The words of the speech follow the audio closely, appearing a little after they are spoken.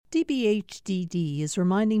GBHDD is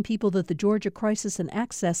reminding people that the Georgia Crisis and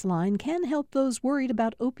Access Line can help those worried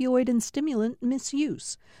about opioid and stimulant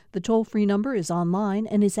misuse. The toll-free number is online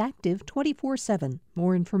and is active 24/7.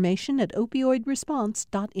 More information at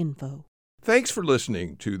opioidresponse.info. Thanks for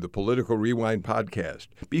listening to the Political Rewind podcast.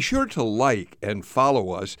 Be sure to like and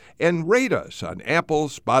follow us and rate us on Apple,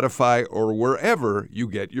 Spotify, or wherever you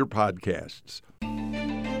get your podcasts.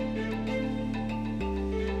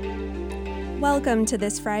 Welcome to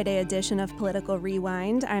this Friday edition of Political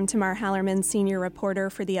Rewind. I'm Tamar Hallerman, senior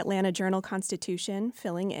reporter for the Atlanta Journal-Constitution,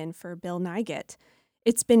 filling in for Bill Nigut.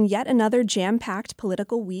 It's been yet another jam-packed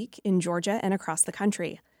political week in Georgia and across the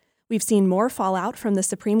country. We've seen more fallout from the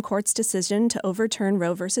Supreme Court's decision to overturn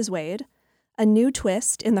Roe v. Wade, a new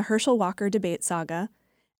twist in the Herschel Walker debate saga,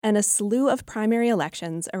 and a slew of primary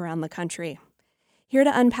elections around the country. Here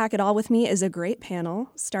to unpack it all with me is a great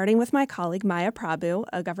panel, starting with my colleague Maya Prabhu,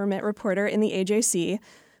 a government reporter in the AJC,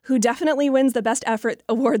 who definitely wins the Best Effort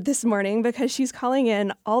Award this morning because she's calling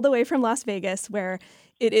in all the way from Las Vegas, where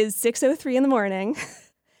it is 6:03 in the morning.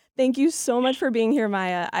 Thank you so much for being here,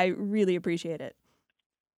 Maya. I really appreciate it.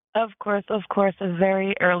 Of course. A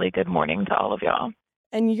very early good morning to all of y'all.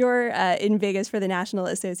 And you're in Vegas for the National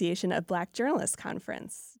Association of Black Journalists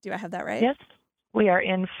Conference. Do I have that right? Yes. We are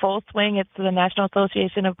in full swing. It's the National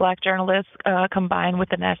Association of Black Journalists combined with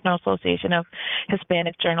the National Association of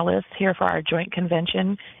Hispanic Journalists here for our joint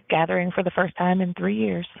convention, gathering for the first time in 3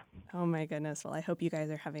 years. Oh, my goodness. Well, I hope you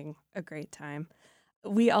guys are having a great time.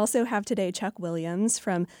 We also have today Chuck Williams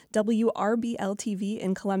from WRBL-TV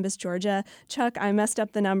in Columbus, Georgia. Chuck, I messed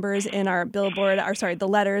up the numbers in our billboard, the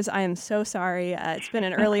letters. I am so sorry. It's been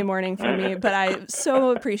an early morning for me, but I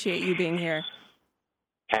so appreciate you being here.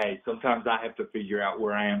 Hey, sometimes I have to figure out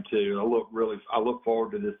where I am too. I look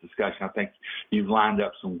forward to this discussion. I think you've lined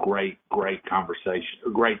up some great conversation,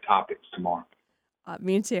 great topics tomorrow.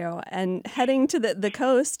 Me too. And heading to the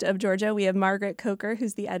coast of Georgia, we have Margaret Coker,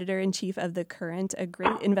 who's the editor-in-chief of The Current, a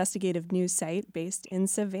great investigative news site based in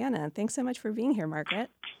Savannah. Thanks so much for being here, Margaret.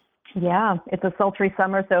 Yeah, it's a sultry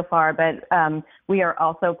summer so far, but we are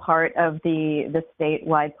also part of the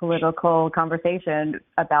statewide political conversation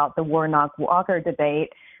about the Warnock-Walker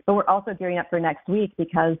debate. But we're also gearing up for next week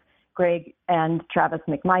because Greg and Travis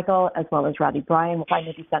McMichael, as well as Roddy Bryan, will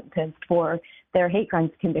finally be sentenced for their hate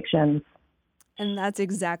crimes convictions. And that's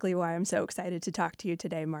exactly why I'm so excited to talk to you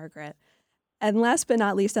today, Margaret. And last but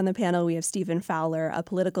not least on the panel, we have Stephen Fowler, a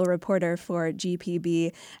political reporter for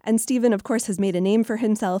GPB. And Stephen, of course, has made a name for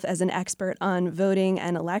himself as an expert on voting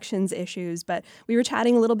and elections issues. But we were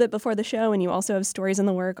chatting a little bit before the show, and you also have stories in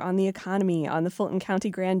the work on the economy, on the Fulton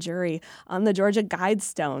County grand jury, on the Georgia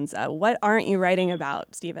Guidestones. What aren't you writing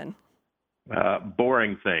about, Stephen?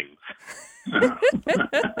 Boring things.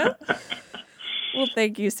 Well,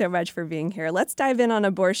 thank you so much for being here. Let's dive in on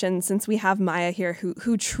abortion since we have Maya here,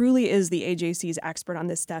 who truly is the AJC's expert on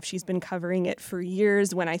this stuff. She's been covering it for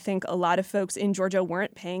years when I think a lot of folks in Georgia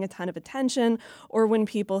weren't paying a ton of attention, or when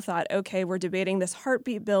people thought, okay, we're debating this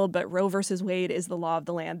heartbeat bill, but Roe versus Wade is the law of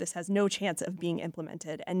the land. This has no chance of being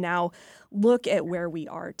implemented. And now look at where we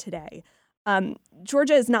are today.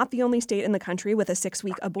 Georgia is not the only state in the country with a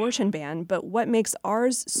 6-week abortion ban, but what makes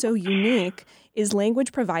ours so unique is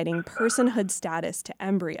language providing personhood status to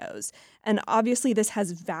embryos. And obviously this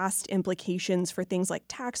has vast implications for things like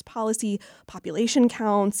tax policy, population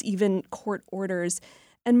counts, even court orders.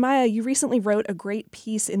 And Maya, you recently wrote a great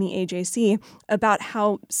piece in the AJC about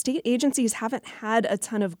how state agencies haven't had a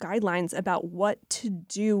ton of guidelines about what to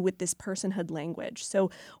do with this personhood language.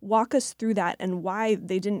 So walk us through that and why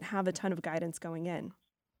they didn't have a ton of guidance going in.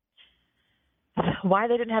 Why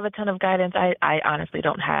they didn't have a ton of guidance, I honestly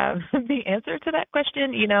don't have the answer to that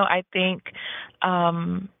question. I think,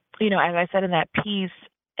 as I said in that piece,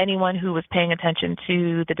 anyone who was paying attention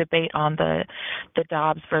to the debate on the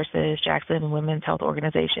Dobbs versus Jackson Women's Health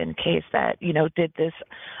Organization case that, did this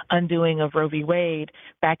undoing of Roe v. Wade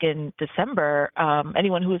back in December,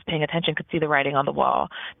 anyone who was paying attention could see the writing on the wall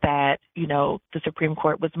that, the Supreme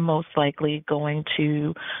Court was most likely going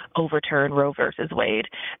to overturn Roe versus Wade,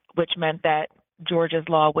 which meant that Georgia's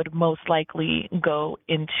law would most likely go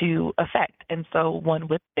into effect. And so one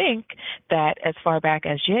would think that as far back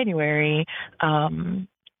as January,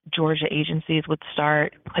 Georgia agencies would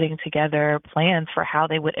start putting together plans for how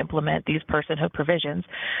they would implement these personhood provisions.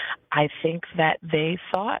 I think that they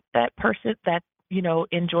thought that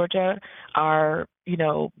in Georgia, our,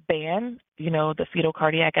 ban, the fetal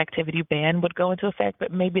cardiac activity ban would go into effect,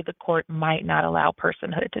 but maybe the court might not allow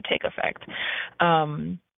personhood to take effect.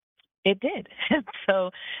 It did. So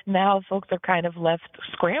now folks are kind of left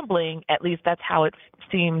scrambling. At least that's how it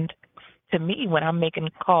seemed to me when I'm making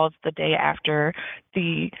calls the day after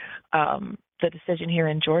the decision here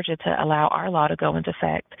in Georgia to allow our law to go into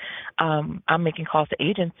effect. I'm making calls to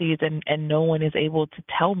agencies, and no one is able to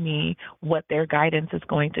tell me what their guidance is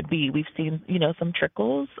going to be. We've seen, some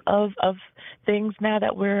trickles of things now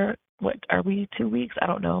that what are we, 2 weeks? I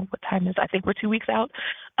don't know what time is. I think we're 2 weeks out.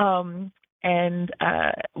 And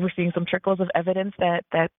we're seeing some trickles of evidence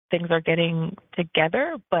that things are getting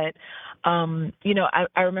together. But,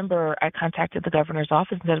 I remember I contacted the governor's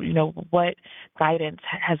office and said, what guidance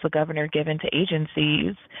has the governor given to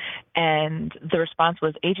agencies? And the response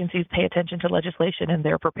was, agencies pay attention to legislation and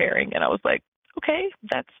they're preparing. And I was like, okay,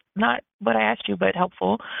 that's not what I asked you, but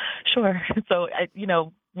helpful. Sure. So,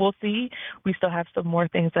 we'll see. We still have some more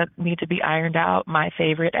things that need to be ironed out. My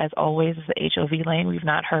favorite, as always, is the HOV lane. We've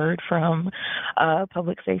not heard from Department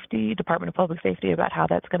of Public Safety about how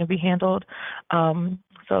that's going to be handled.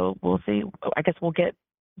 So we'll see. I guess we'll get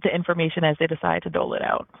the information as they decide to dole it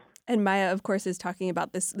out. And Maya, of course, is talking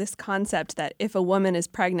about this concept that if a woman is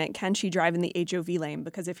pregnant, can she drive in the HOV lane?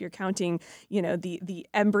 Because if you're counting, the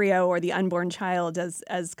embryo or the unborn child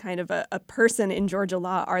as kind of a person in Georgia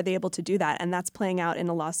law, are they able to do that? And that's playing out in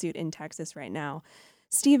a lawsuit in Texas right now.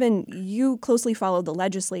 Stephen, you closely followed the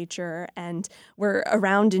legislature and were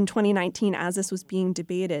around in 2019 as this was being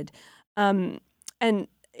debated. And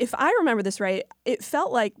if I remember this right, it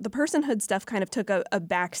felt like the personhood stuff kind of took a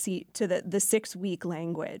backseat to the 6-week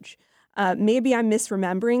language. Maybe I'm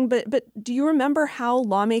misremembering, but do you remember how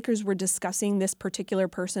lawmakers were discussing this particular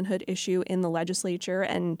personhood issue in the legislature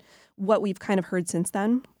and what we've kind of heard since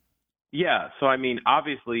then? Yeah. So,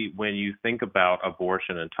 obviously, when you think about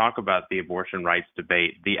abortion and talk about the abortion rights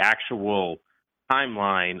debate, the actual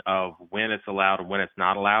timeline of when it's allowed and when it's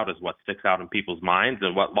not allowed is what sticks out in people's minds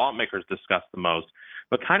and what lawmakers discuss the most.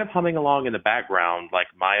 But kind of humming along in the background, like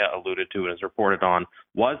Maya alluded to and has reported on,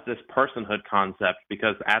 was this personhood concept,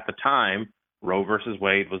 because at the time, Roe versus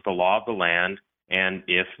Wade was the law of the land, and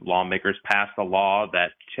if lawmakers passed a law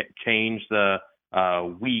that changed the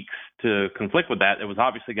weeks to conflict with that, it was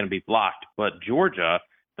obviously going to be blocked. But Georgia,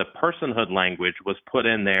 the personhood language was put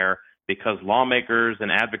in there because lawmakers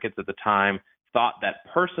and advocates at the time thought that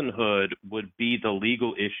personhood would be the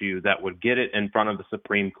legal issue that would get it in front of the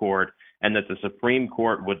Supreme Court, and that the Supreme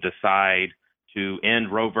Court would decide to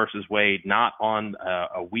end Roe versus Wade not on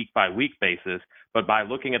a week-by-week basis, but by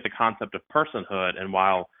looking at the concept of personhood. And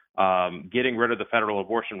while getting rid of the federal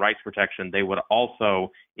abortion rights protection, they would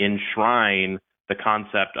also enshrine the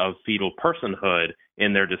concept of fetal personhood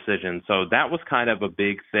in their decision. So that was kind of a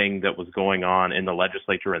big thing that was going on in the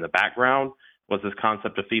legislature in the background, was this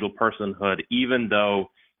concept of fetal personhood, even though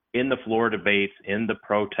in the floor debates, in the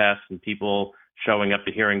protests and people showing up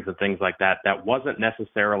to hearings and things like that, that wasn't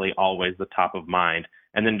necessarily always the top of mind.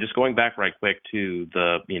 And then just going back right quick to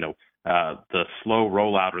the slow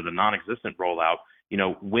rollout or the non-existent rollout,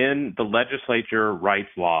 when the legislature writes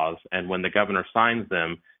laws and when the governor signs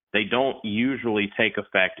them, they don't usually take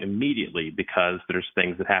effect immediately because there's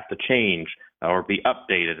things that have to change or be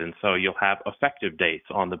updated. And so you'll have effective dates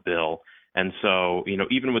on the bill. And so,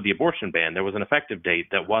 even with the abortion ban, there was an effective date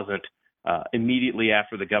that wasn't immediately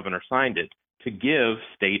after the governor signed it, to give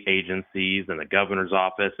state agencies and the governor's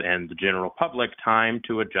office and the general public time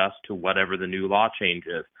to adjust to whatever the new law change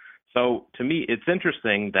is. So to me, it's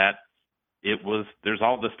interesting that there's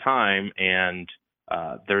all this time and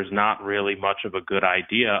there's not really much of a good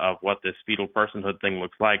idea of what this fetal personhood thing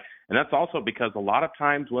looks like. And that's also because a lot of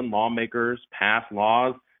times when lawmakers pass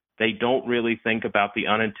laws, they don't really think about the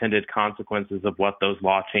unintended consequences of what those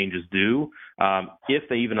law changes do, if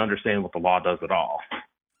they even understand what the law does at all.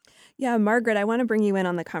 Yeah, Margaret, I want to bring you in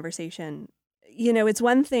on the conversation. It's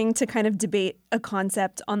one thing to kind of debate a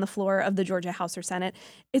concept on the floor of the Georgia House or Senate.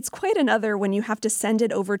 It's quite another when you have to send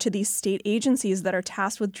it over to these state agencies that are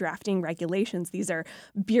tasked with drafting regulations. These are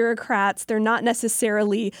bureaucrats. They're not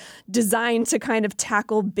necessarily designed to kind of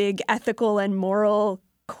tackle big ethical and moral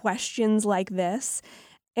questions like this.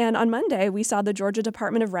 And on Monday, we saw the Georgia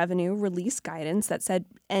Department of Revenue release guidance that said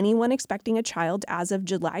anyone expecting a child as of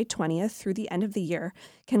July 20th through the end of the year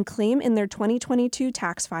can claim in their 2022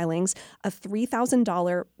 tax filings a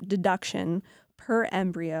 $3,000 deduction per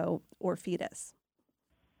embryo or fetus.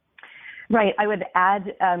 Right. I would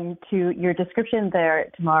add to your description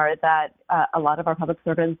there, Tamar, that a lot of our public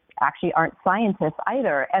servants actually aren't scientists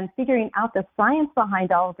either. And figuring out the science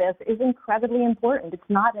behind all of this is incredibly important. It's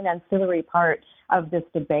not an ancillary part of this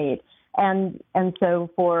debate. And so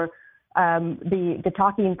for the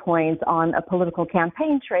talking points on a political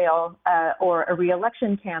campaign trail or a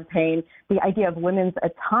reelection campaign, the idea of women's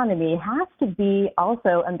autonomy has to be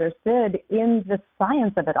also understood in the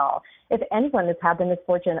science of it all. If anyone has had the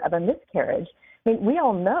misfortune of a miscarriage, I mean, we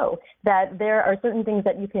all know that there are certain things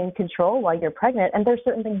that you can control while you're pregnant, and there's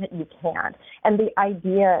certain things that you can't. And the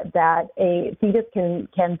idea that a fetus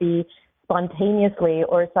can be spontaneously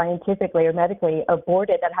or scientifically or medically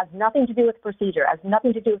aborted that has nothing to do with procedure, has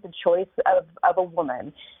nothing to do with the choice of a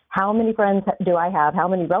woman. How many friends do I have? How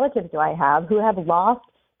many relatives do I have who have lost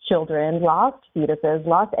children, lost fetuses,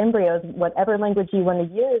 lost embryos, whatever language you want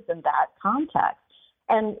to use in that context?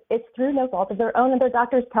 And it's through no fault of their own, and their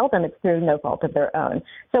doctors tell them it's through no fault of their own.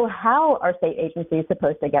 So how are state agencies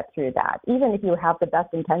supposed to get through that? Even if you have the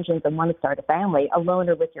best intentions and want to start a family, alone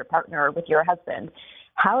or with your partner or with your husband,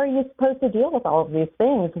 how are you supposed to deal with all of these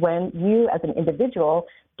things when you as an individual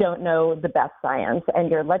don't know the best science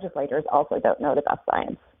and your legislators also don't know the best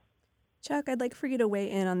science? Chuck, I'd like for you to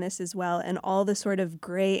weigh in on this as well and all the sort of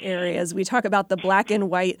gray areas. We talk about the black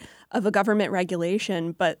and white of a government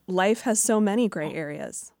regulation, but life has so many gray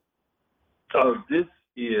areas. Oh, this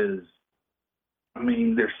is,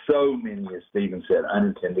 there's so many, as Stephen said,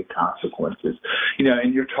 unintended consequences.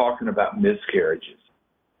 And you're talking about miscarriages.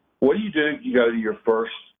 What do? You go to your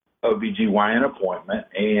first OBGYN appointment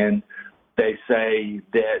and they say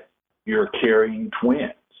that you're carrying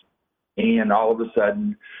twins. And all of a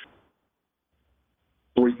sudden,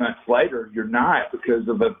 3 months later, you're not because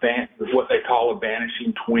of what they call a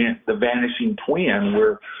vanishing twin, the vanishing twin,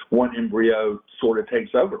 where one embryo sort of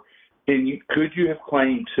takes over. And could you have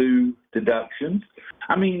claimed 2 deductions?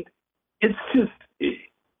 It's just,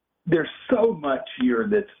 there's so much here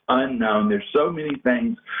that's unknown. There's so many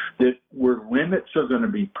things where limits are going to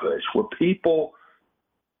be pushed, where people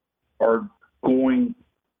are going.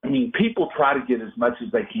 People try to get as much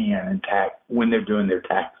as they can in tax when they're doing their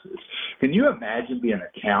taxes. Can you imagine being an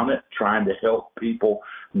accountant trying to help people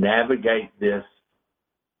navigate this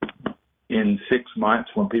in 6 months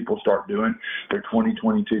when people start doing their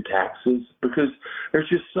 2022 taxes? Because there's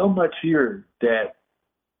just so much here that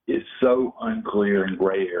is so unclear in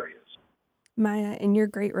gray areas. Maya, in your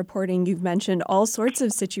great reporting, you've mentioned all sorts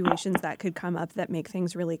of situations that could come up that make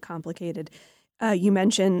things really complicated. You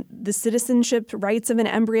mentioned the citizenship rights of an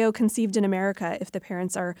embryo conceived in America if the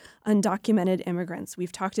parents are undocumented immigrants.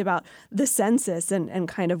 We've talked about the census and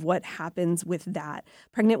kind of what happens with that.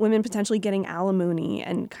 Pregnant women potentially getting alimony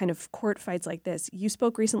and kind of court fights like this. You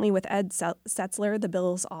spoke recently with Ed Setzler, the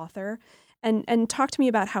bill's author, and talked to me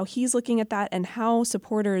about how he's looking at that and how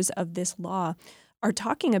supporters of this law are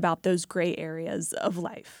talking about those gray areas of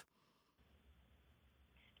life.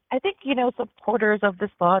 I think, supporters of this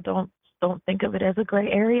law don't think of it as a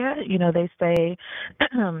gray area. They say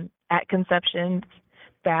at conception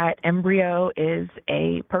that embryo is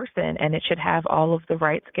a person and it should have all of the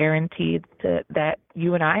rights guaranteed that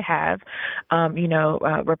you and I have.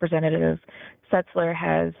 Representative Setzler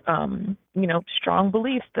has, strong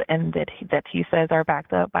beliefs and that he says are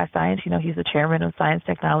backed up by science. He's the chairman of Science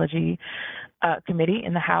Technology Committee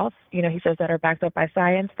in the House. He says that are backed up by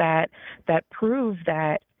science that prove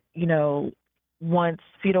that, once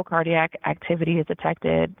fetal cardiac activity is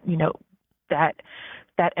detected,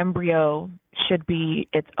 that embryo should be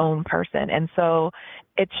its own person. And so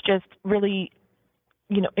it's just really,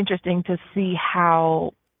 interesting to see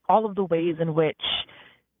how all of the ways in which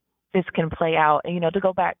this can play out. And, to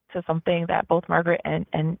go back to something that both Margaret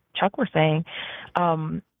and Chuck were saying,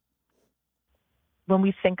 when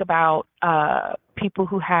we think about people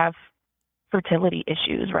who have fertility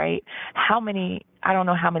issues, right? I don't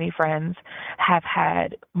know how many friends have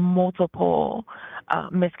had multiple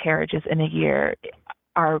miscarriages in a year.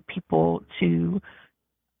 Are people to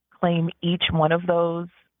claim each one of those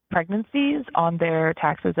pregnancies on their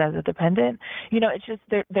taxes as a dependent? It's just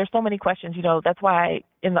there's so many questions. That's why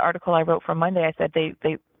in the article I wrote from Monday, I said they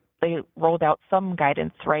rolled out some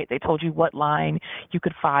guidance, right? They told you what line you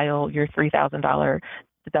could file your $3,000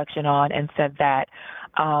 deduction on, and said that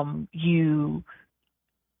you,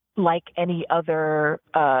 like any other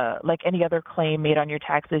claim made on your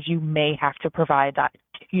taxes, you may have to provide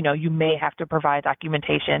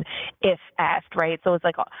documentation if asked, right? So it's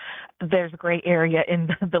like there's gray area in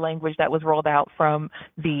the language that was rolled out from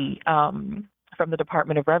the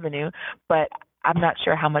Department of Revenue, but I'm not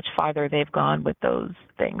sure how much farther they've gone with those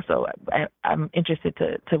things. So I'm interested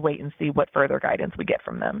to wait and see what further guidance we get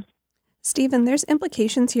from them. Stephen, there's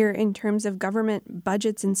implications here in terms of government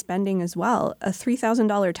budgets and spending as well. A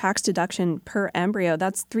 $3,000 tax deduction per embryo,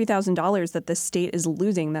 that's $3,000 that the state is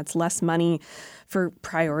losing. That's less money for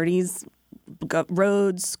priorities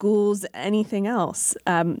roads, schools, anything else.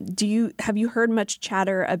 Have you heard much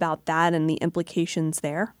chatter about that and the implications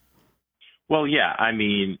there? Well, yeah. I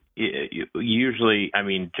mean, usually,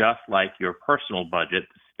 just like your personal budget,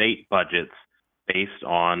 the state budgets based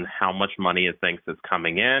on how much money it thinks is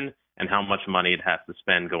coming in and how much money it has to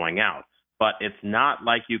spend going out. But it's not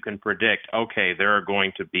like you can predict, okay, there are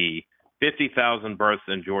going to be 50,000 births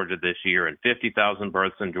in Georgia this year and 50,000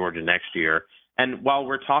 births in Georgia next year. And while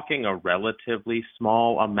we're talking a relatively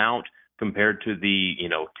small amount compared to the,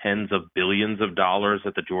 tens of billions of dollars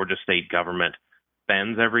that the Georgia state government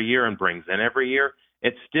spends every year and brings in every year,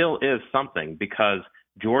 it still is something because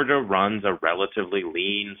Georgia runs a relatively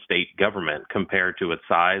lean state government compared to its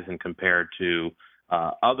size and compared to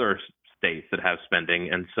other states that have spending.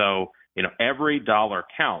 And so, every dollar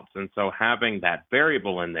counts. And so having that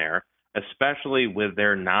variable in there, especially with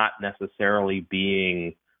there not necessarily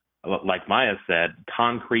being, like Maya said,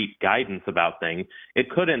 concrete guidance about things, it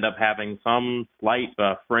could end up having some slight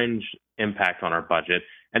fringe impact on our budget.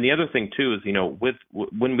 And the other thing, too, is,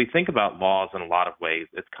 when we think about laws in a lot of ways,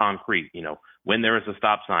 it's concrete. When there is a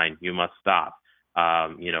stop sign, you must stop.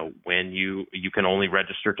 When you can only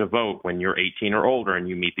register to vote when you're 18 or older and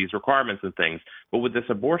you meet these requirements and things. But with this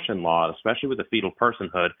abortion law, especially with the fetal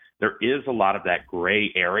personhood, there is a lot of that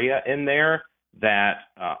gray area in there that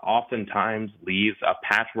oftentimes leaves a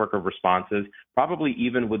patchwork of responses, probably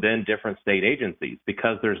even within different state agencies,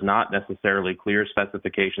 because there's not necessarily clear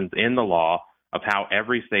specifications in the law of how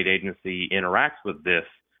every state agency interacts with this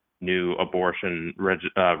new abortion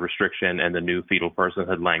restriction and the new fetal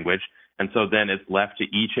personhood language. And so then it's left to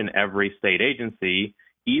each and every state agency,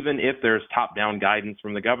 even if there's top-down guidance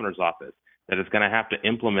from the governor's office, that it's going to have to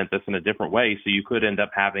implement this in a different way. So you could end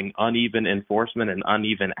up having uneven enforcement and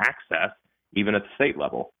uneven access, even at the state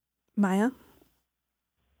level. Maya?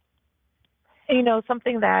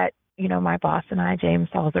 Something that, my boss and I, James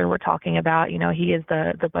Salzer, were talking about, he is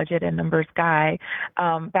the budget and numbers guy.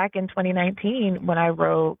 Back in 2019, when I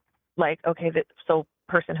wrote, so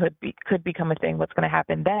personhood could become a thing, what's going to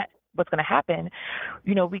happen?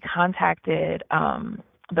 We contacted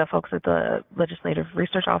the folks at the Legislative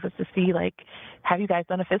Research Office to see, have you guys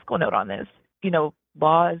done a fiscal note on this?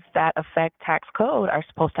 Laws that affect tax code are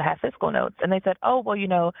supposed to have fiscal notes. And they said,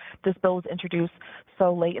 this bill was introduced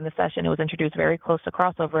so late in the session. It was introduced very close to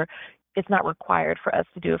crossover. It's not required for us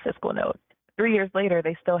to do a fiscal note. 3 years later,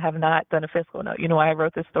 they still have not done a fiscal note. I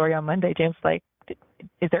wrote this story on Monday. James was like,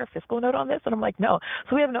 is there a fiscal note on this? And I'm like, no.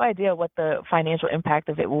 So we have no idea what the financial impact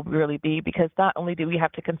of it will really be, because not only do we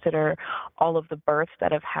have to consider all of the births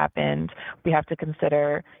that have happened, we have to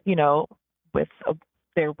consider,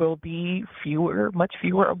 there will be much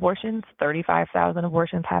fewer abortions. 35,000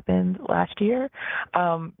 abortions happened last year.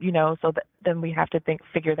 Then we have to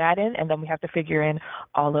figure that in, and then we have to figure in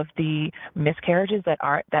all of the miscarriages that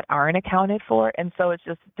aren't accounted for. And so it's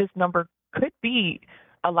just, this number could be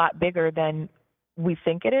a lot bigger than we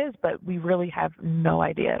think it is, but we really have no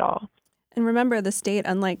idea at all. And remember, the state,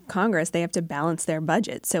 unlike Congress, they have to balance their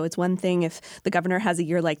budget. So it's one thing if the governor has a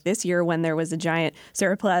year like this year when there was a giant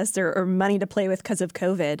surplus or money to play with because of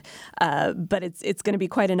COVID, but it's going to be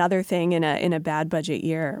quite another thing in a bad budget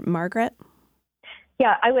year. Margaret?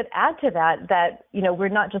 Yeah, I would add to that, we're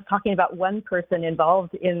not just talking about one person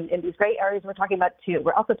involved in these gray areas. We're talking about two.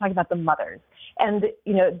 We're also talking about the mothers. And,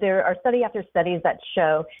 there are study after studies that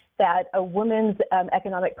show that a woman's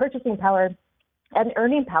economic purchasing power and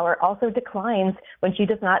earning power also declines when she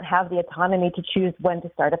does not have the autonomy to choose when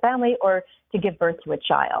to start a family or to give birth to a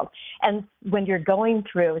child. And when you're going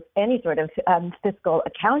through any sort of fiscal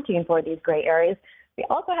accounting for these gray areas, we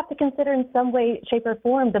also have to consider in some way, shape, or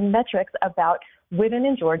form the metrics about women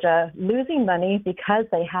in Georgia losing money because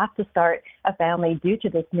they have to start a family due to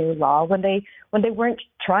this new law when they weren't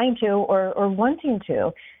trying to or wanting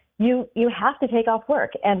to. You have to take off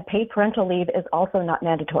work, and paid parental leave is also not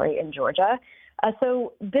mandatory in Georgia.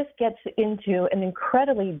 So this gets into an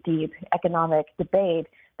incredibly deep economic debate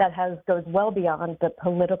that goes well beyond the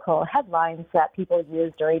political headlines that people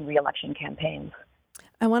use during re-election campaigns.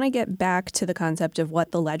 I want to get back to the concept of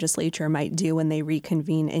what the legislature might do when they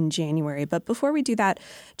reconvene in January. But before we do that,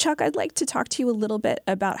 Chuck, I'd like to talk to you a little bit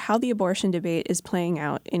about how the abortion debate is playing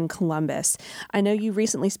out in Columbus. I know you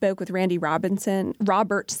recently spoke with Randy Robertson,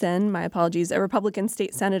 a Republican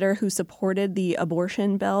state senator who supported the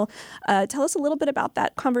abortion bill. Tell us a little bit about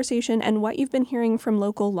that conversation and what you've been hearing from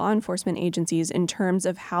local law enforcement agencies in terms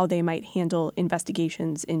of how they might handle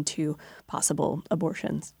investigations into possible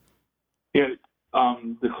abortions. Yeah.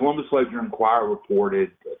 The Columbus Ledger-Enquirer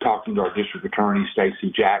reported, talking to our district attorney,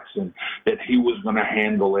 Stacey Jackson, that he was going to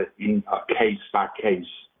handle it in a case-by-case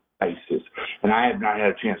basis. And I have not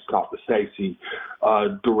had a chance to talk to Stacey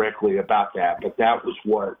directly about that, but that was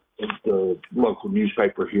what the local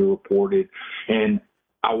newspaper here reported. And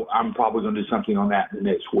I'm probably going to do something on that in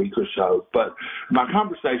the next week or so. But my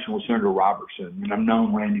conversation with Senator Robertson, and I've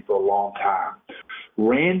known Randy for a long time,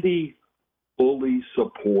 Randy fully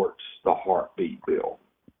supports the heartbeat bill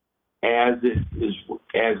as it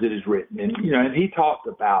is written. And, and he talked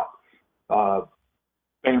about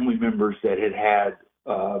family members that had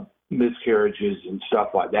miscarriages and stuff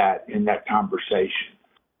like that in that conversation.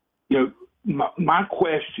 My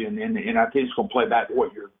question, and I think it's going to play back to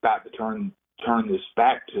what you're about to turn this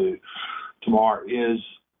back to, Tamar, is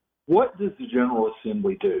what does the General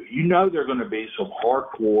Assembly do? There are going to be some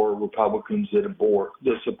hardcore Republicans that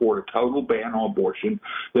support a total ban on abortion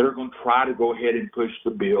that are going to try to go ahead and push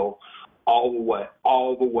the bill all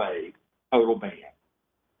the way, total ban.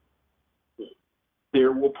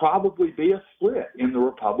 There will probably be a split in the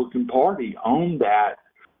Republican Party on that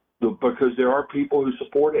because there are people who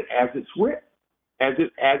support it as it's written, as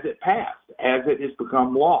it passed, as it has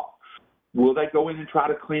become law. Will they go in and try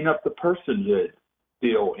to clean up the personhood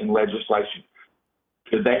deal in legislation?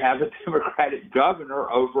 Could they have a Democratic governor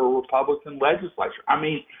over a Republican legislature? I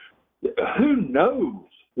mean, who knows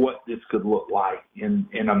what this could look like in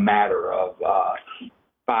a matter of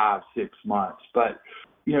 5-6 months. But,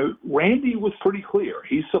 Randy was pretty clear.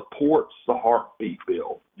 He supports the heartbeat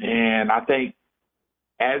bill. And I think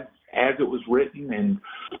as it was written, and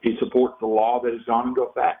he supports the law that has gone into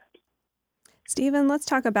effect. Stephen, let's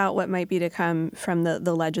talk about what might be to come from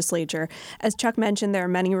the legislature. As Chuck mentioned, there are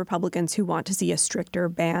many Republicans who want to see a stricter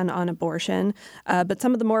ban on abortion. But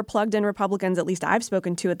some of the more plugged-in Republicans, at least I've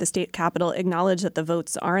spoken to at the state capitol, acknowledge that the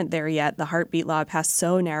votes aren't there yet. The heartbeat law passed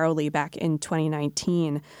so narrowly back in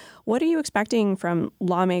 2019. What are you expecting from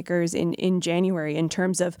lawmakers in January in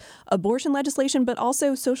terms of abortion legislation, but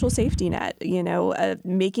also social safety net,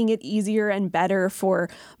 making it easier and better for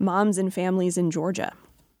moms and families in Georgia?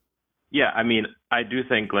 Yeah, I mean, I do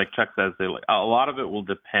think, like Chuck says, a lot of it will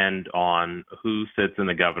depend on who sits in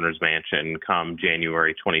the governor's mansion come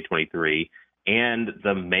January 2023 and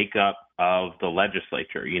the makeup of the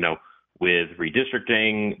legislature. With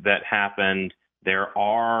redistricting that happened, there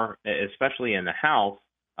are, especially in the House,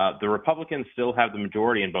 the Republicans still have the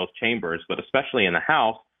majority in both chambers, but especially in the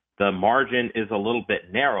House, the margin is a little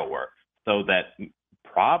bit narrower, so that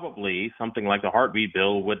probably something like the heartbeat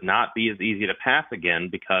bill would not be as easy to pass again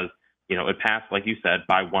because it passed, like you said,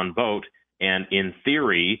 by one vote. And in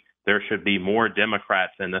theory, there should be more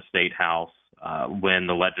Democrats in the state house when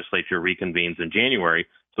the legislature reconvenes in January.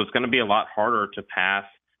 So it's going to be a lot harder to pass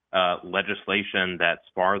legislation that's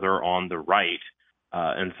farther on the right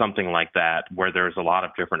and something like that, where there's a lot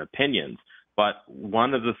of different opinions. But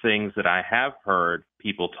one of the things that I have heard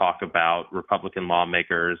people talk about, Republican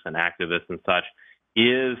lawmakers and activists and such,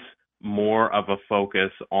 is more of a focus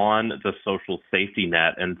on the social safety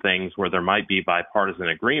net and things where there might be bipartisan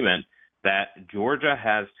agreement that Georgia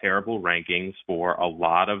has terrible rankings for a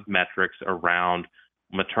lot of metrics around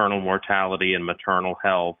maternal mortality and maternal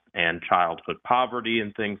health and childhood poverty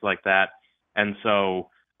and things like that. And so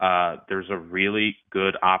there's a really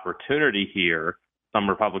good opportunity here, some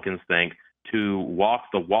Republicans think, to walk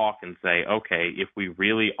the walk and say, okay, if we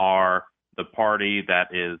really are the party that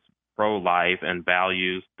is pro-life and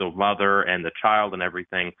values the mother and the child and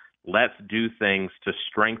everything, let's do things to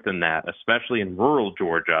strengthen that, especially in rural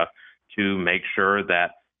Georgia, to make sure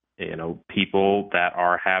that people that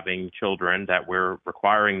are having children, that we're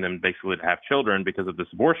requiring them basically to have children because of this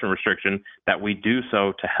abortion restriction, that we do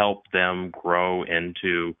so to help them grow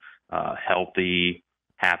into healthy,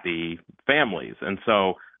 happy families. And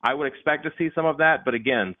so I would expect to see some of that. But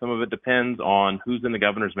again, some of it depends on who's in the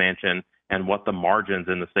governor's mansion and what the margins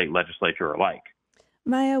in the state legislature are like.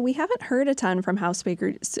 Maya, we haven't heard a ton from House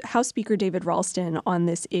Speaker David Ralston on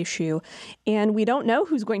this issue, and we don't know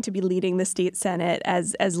who's going to be leading the state Senate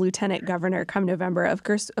as lieutenant governor come November. Of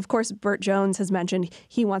course, Burt Jones has mentioned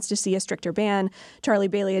he wants to see a stricter ban. Charlie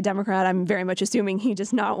Bailey, a Democrat, I'm very much assuming he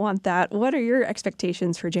does not want that. What are your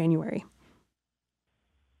expectations for January?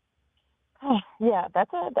 Oh, yeah, that's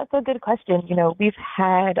a good question. We've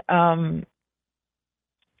had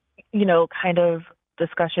kind of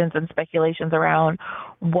discussions and speculations around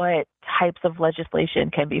what types of legislation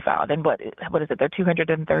can be filed and what is it? There are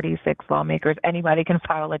 236 lawmakers. Anybody can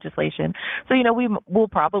file legislation. So, we will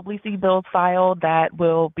probably see bills filed that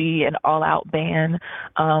will be an all-out ban.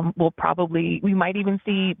 We might even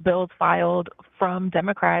see bills filed from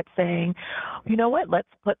Democrats saying, you know what, let's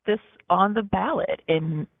put this on the ballot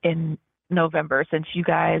in November since you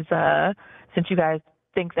guys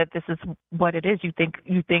think that this is what it is. You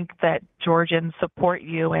think that Georgians support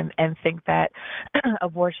you and think that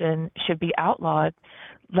abortion should be outlawed.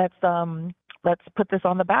 Let's put this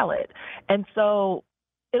on the ballot. And so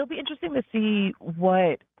it'll be interesting to see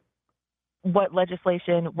what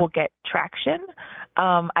legislation will get traction.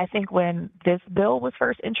 I think when this bill was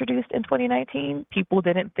first introduced in 2019, people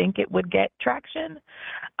didn't think it would get traction.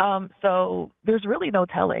 So there's really no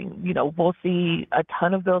telling. We'll see a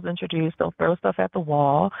ton of bills introduced. They'll throw stuff at the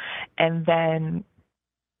wall, and then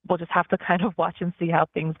we'll just have to kind of watch and see how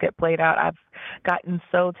things get played out. I've gotten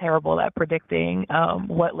so terrible at predicting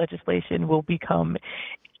what legislation will become,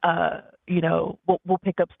 will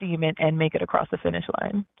pick up steam and make it across the finish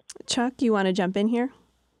line. Chuck, you want to jump in here?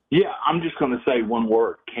 Yeah, I'm just going to say one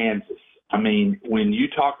word, Kansas. I mean, when you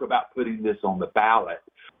talk about putting this on the ballot,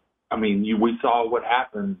 I mean, we saw what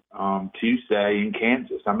happened Tuesday in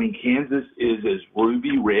Kansas. I mean, Kansas is as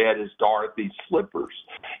ruby red as Dorothy's slippers.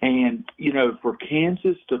 And, for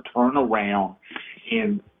Kansas to turn around,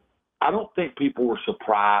 and I don't think people were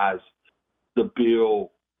surprised the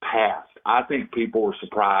bill passed. I think people were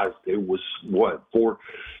surprised it was,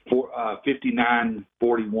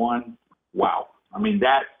 59-41? Wow. I mean,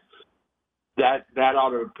 that ought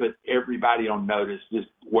to put everybody on notice just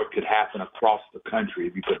what could happen across the country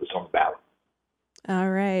if you put this on the ballot.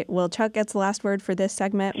 All right. Well, Chuck gets the last word for this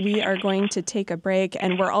segment. We are going to take a break,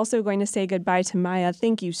 and we're also going to say goodbye to Maya.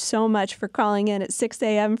 Thank you so much for calling in at 6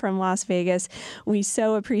 a.m. from Las Vegas. We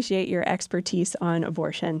so appreciate your expertise on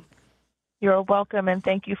abortion. You're welcome, and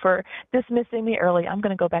thank you for dismissing me early. I'm going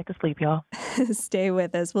to go back to sleep, y'all. Stay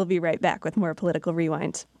with us. We'll be right back with more Political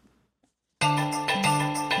Rewind.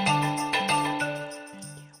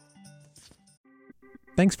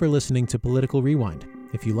 Thanks for listening to Political Rewind.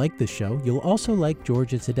 If you like this show, you'll also like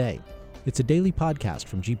Georgia Today. It's a daily podcast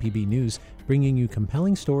from GPB News, bringing you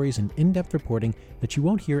compelling stories and in-depth reporting that you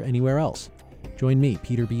won't hear anywhere else. Join me,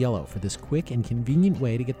 Peter Biello, for this quick and convenient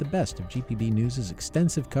way to get the best of GPB News'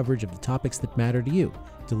 extensive coverage of the topics that matter to you,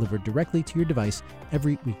 delivered directly to your device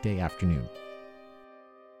every weekday afternoon.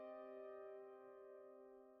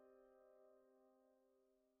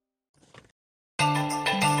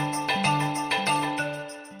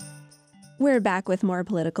 We're back with more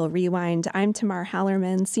Political Rewind. I'm Tamar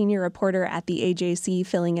Hallerman, senior reporter at the AJC,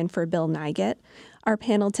 filling in for Bill Nigut. Our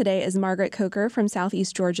panel today is Margaret Coker from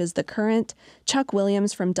Southeast Georgia's The Current, Chuck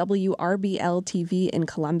Williams from WRBL-TV in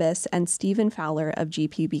Columbus, and Stephen Fowler of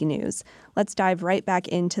GPB News. Let's dive right back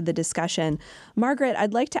into the discussion. Margaret,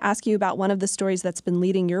 I'd like to ask you about one of the stories that's been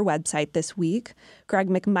leading your website this week. Greg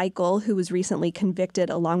McMichael, who was recently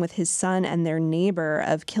convicted along with his son and their neighbor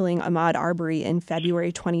of killing Ahmaud Arbery in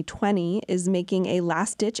February 2020, is making a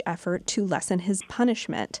last-ditch effort to lessen his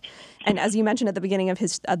punishment. And as you mentioned at the beginning of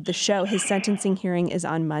the show, his sentencing hearing is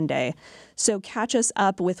on Monday. So catch us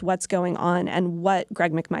up with what's going on and what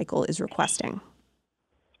Greg McMichael is requesting.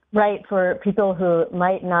 Right. For people who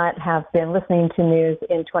might not have been listening to news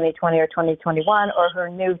in 2020 or 2021 or who are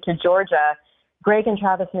new to Georgia, Greg and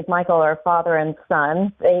Travis McMichael are father and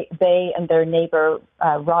son. They and their neighbor,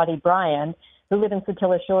 Roddy Bryan, who live in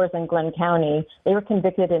Satilla Shores in Glenn County, they were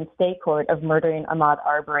convicted in state court of murdering Ahmaud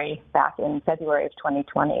Arbery back in February of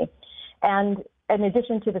 2020. And in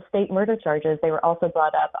addition to the state murder charges, they were also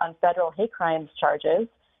brought up on federal hate crimes charges,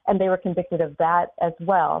 and they were convicted of that as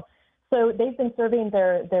well. So they've been serving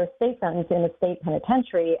their state sentence in a state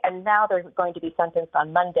penitentiary, and now they're going to be sentenced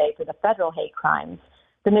on Monday for the federal hate crimes.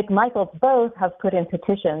 The McMichaels both have put in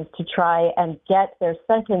petitions to try and get their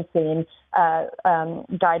sentencing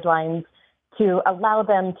guidelines to allow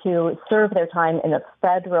them to serve their time in a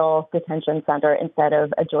federal detention center instead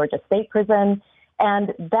of a Georgia state prison.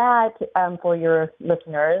 And that, for your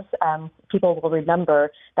listeners, people will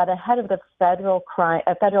remember that ahead of the federal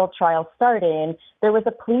trial starting, there was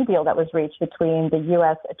a plea deal that was reached between the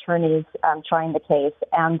U.S. attorneys trying the case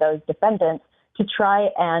and those defendants to try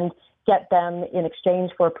and get them, in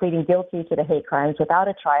exchange for pleading guilty to the hate crimes without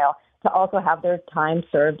a trial, to also have their time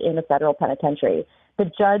served in a federal penitentiary. The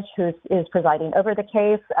judge who is presiding over the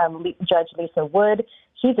case, Judge Lisa Wood,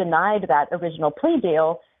 she denied that original plea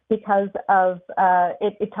deal because of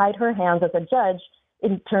it tied her hands as a judge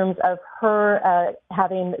in terms of her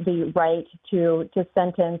having the right to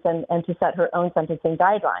sentence and to set her own sentencing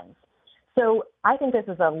guidelines. So I think this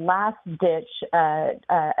is a last-ditch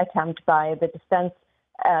attempt by the defense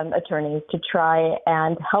attorneys to try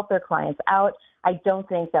and help their clients out. I don't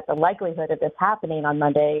think that the likelihood of this happening on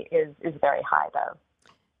Monday is very high, though.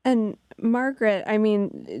 And Margaret, I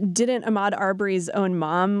mean, didn't Ahmaud Arbery's own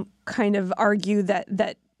mom kind of argue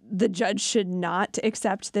that the judge should not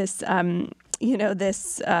accept this,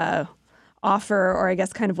 this offer, or I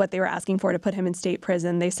guess kind of what they were asking for to put him in state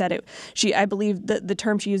prison. They said I believe the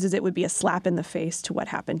term she uses, it would be a slap in the face to what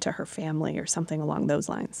happened to her family or something along those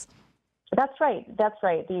lines. That's right.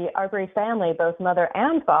 The Arbery family, both mother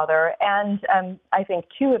and father, and I think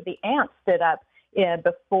two of the aunts stood up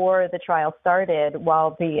before the trial started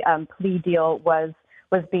while the plea deal was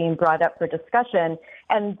being brought up for discussion,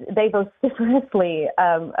 and they vociferously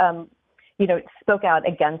spoke out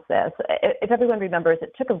against this. If everyone remembers,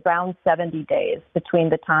 it took around 70 days between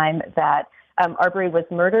the time that Arbery was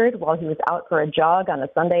murdered while he was out for a jog on a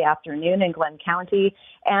Sunday afternoon in Glenn County,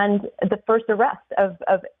 and the first arrest of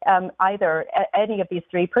either any of these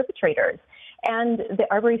three perpetrators. And the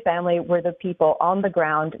Arbery family were the people on the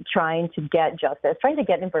ground trying to get justice, trying to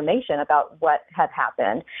get information about what had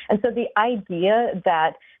happened. And so the idea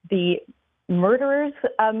that the murderers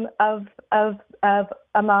of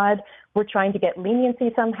Ahmaud were trying to get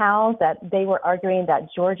leniency somehow, that they were arguing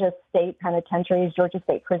that Georgia state penitentiaries, Georgia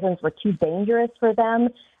state prisons were too dangerous for them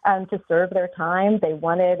to serve their time. They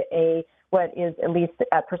wanted what is at least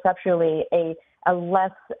perceptually a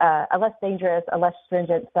less dangerous, a less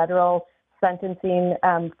stringent federal sentencing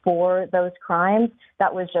for those crimes.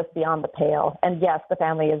 That was just beyond the pale. And yes, the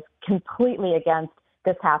family is completely against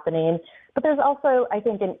this happening. But there's also, I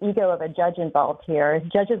think, an ego of a judge involved here.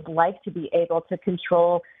 Judges like to be able to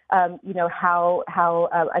control, how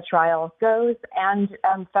a trial goes, and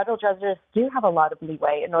federal judges do have a lot of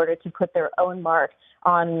leeway in order to put their own mark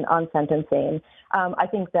on sentencing. I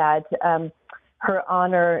think that Her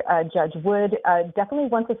Honor Judge Wood definitely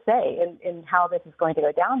wants a say in how this is going to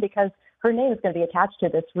go down, because her name is going to be attached to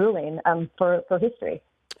this ruling for history.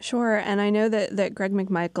 Sure. And I know that Greg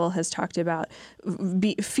McMichael has talked about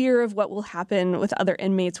fear of what will happen with other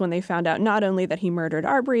inmates when they found out not only that he murdered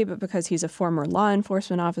Arbery, but because he's a former law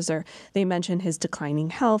enforcement officer. They mention his declining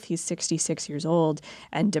health. He's 66 years old,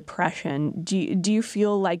 and depression. Do you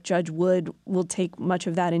feel like Judge Wood will take much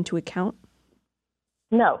of that into account?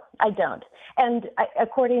 No, I don't. And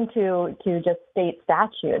according to just state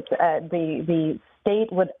statutes, the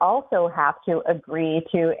state would also have to agree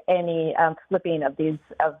to any flipping of these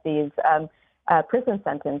prison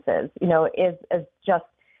sentences. Is just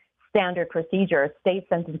standard procedure. State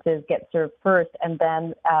sentences get served first, and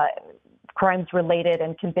then crimes related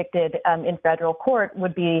and convicted in federal court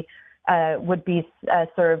would be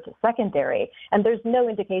served secondary. And there's no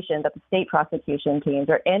indication that the state prosecution teams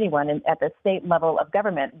or anyone at the state level of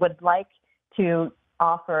government would like to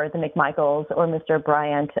offer the McMichaels or Mr.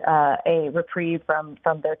 Bryant a reprieve from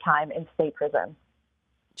their time in state prison.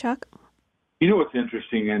 Chuck? You know what's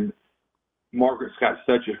interesting, and Margaret's got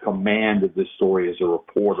such a command of this story as a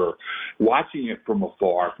reporter, watching it from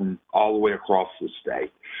afar, from all the way across the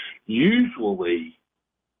state. Usually,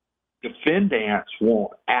 defendants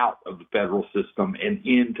want out of the federal system and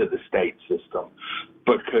into the state system,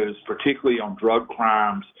 because particularly on drug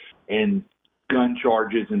crimes and gun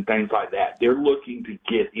charges and things like that, they're looking to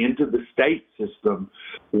get into the state system,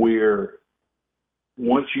 where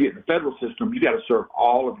once you get in the federal system, you got to serve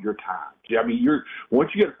all of your time. I mean, once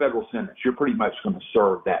you get a federal sentence, you're pretty much going to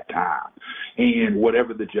serve that time, and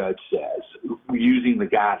whatever the judge says, using the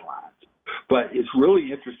guidelines. But it's really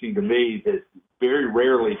interesting to me that very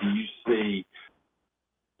rarely do you see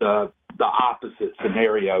the opposite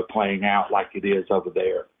scenario playing out like it is over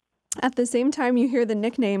there. At the same time, you hear the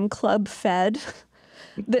nickname Club Fed.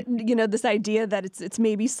 This idea that it's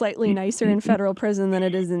maybe slightly nicer in federal prison than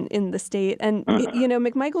it is in the state. And,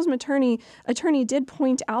 McMichael's attorney did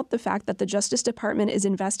point out the fact that the Justice Department is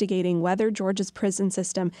investigating whether Georgia's prison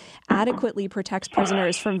system adequately protects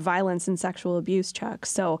prisoners from violence and sexual abuse, Chuck.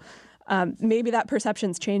 So maybe that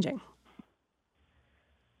perception's changing.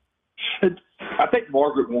 I think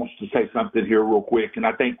Margaret wants to say something here real quick, and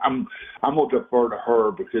I think I'm going to defer to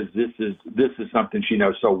her, because this is something she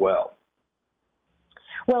knows so well.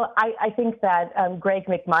 Well, I think that Greg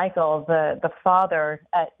McMichael, the father,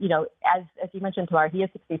 as you mentioned, Tamar, he is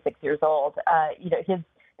 66 years old.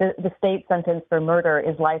 The state sentence for murder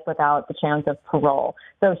is life without the chance of parole.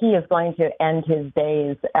 So he is going to end his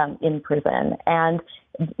days in prison. And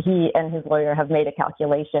he and his lawyer have made a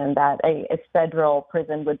calculation that a federal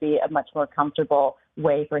prison would be a much more comfortable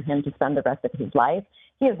way for him to spend the rest of his life.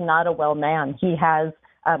 He is not a well man. He has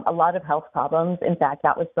a lot of health problems. In fact,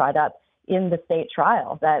 that was brought up in the state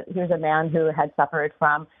trial, that he was a man who had suffered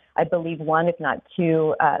from, I believe, one, if not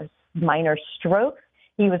two, minor strokes.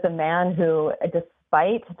 He was a man who,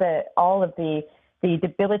 despite all of the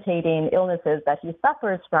debilitating illnesses that he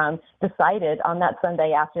suffers from, decided on that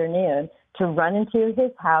Sunday afternoon to run into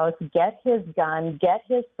his house, get his gun, get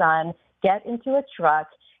his son, get into a truck,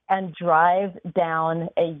 and drive down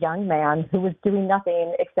a young man who was doing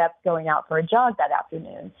nothing except going out for a jog that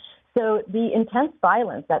afternoon. So the intense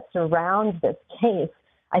violence that surrounds this case,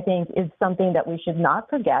 I think, is something that we should not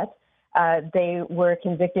forget. They were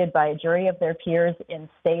convicted by a jury of their peers in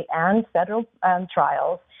state and federal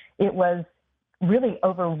trials. It was really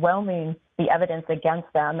overwhelming, the evidence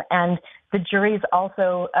against them, and the juries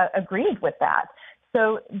also agreed with that.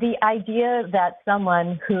 So the idea that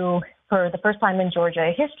someone who, for the first time in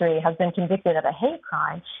Georgia history, has been convicted of a hate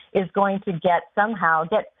crime is going to get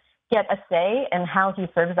a say in how he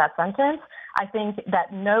serves that sentence, I think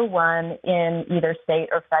that no one in either state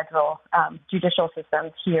or federal judicial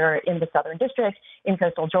systems here in the Southern District in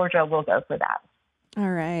coastal Georgia will go for that. All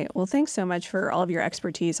right. Well, thanks so much for all of your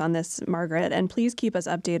expertise on this, Margaret, and please keep us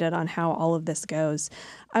updated on how all of this goes.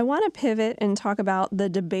 I want to pivot and talk about the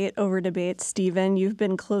debate over debates. Stephen, you've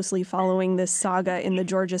been closely following this saga in the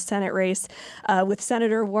Georgia Senate race with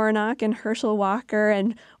Senator Warnock and Herschel Walker,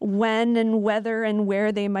 and when and whether and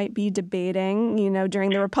where they might be debating. You know,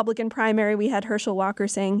 during the Republican primary, we had Herschel Walker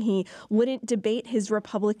saying he wouldn't debate his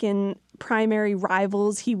Republican primary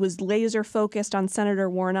rivals. He was laser focused on Senator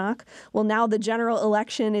Warnock. Well, now the general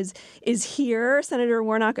election is here. Senator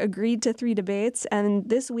Warnock agreed to 3 debates, and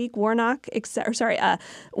this week Walker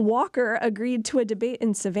agreed to a debate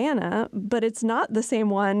in Savannah, but it's not the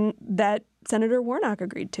same one that Senator Warnock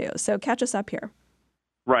agreed to. So catch us up here.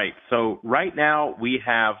 Right. So right now we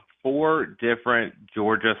have 4 different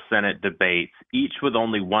Georgia Senate debates, each with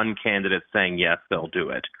only one candidate saying yes, they'll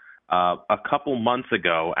do it. A couple months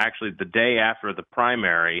ago, actually the day after the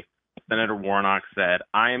primary, Senator Warnock said,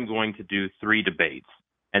 I am going to do 3 debates.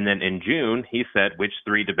 And then in June, he said which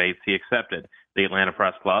 3 debates he accepted. The Atlanta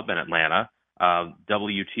Press Club in Atlanta,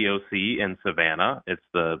 WTOC in Savannah, it's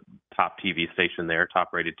the top TV station there,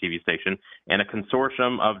 top-rated TV station, and a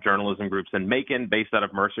consortium of journalism groups in Macon based out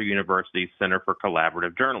of Mercer University's Center for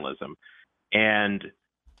Collaborative Journalism. And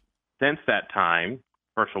since that time,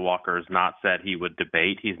 Herschel Walker has not said he would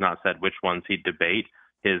debate. He's not said which ones he'd debate.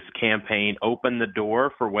 His campaign opened the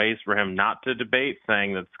door for ways for him not to debate,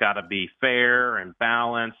 saying that it's got to be fair and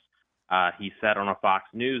balanced. He said on a Fox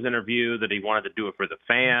News interview that he wanted to do it for the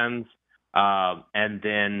fans. And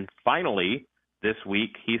then finally, this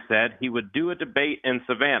week, he said he would do a debate in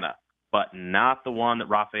Savannah, but not the one that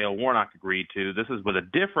Raphael Warnock agreed to. This is with a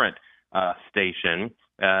different station,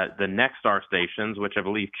 the Nexstar stations, which I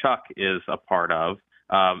believe Chuck is a part of.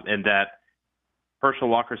 And that Herschel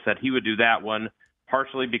Walker said he would do that one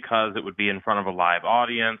partially because it would be in front of a live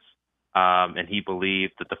audience, and he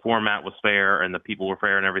believed that the format was fair and the people were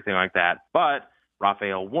fair and everything like that. But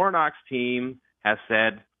Raphael Warnock's team has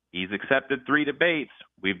said he's accepted 3 debates.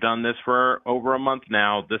 We've done this for over a month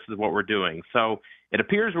now. This is what we're doing. So it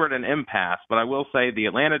appears we're at an impasse, but I will say the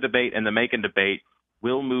Atlanta debate and the Macon debate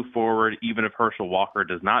will move forward even if Herschel Walker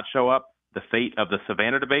does not show up. The fate of the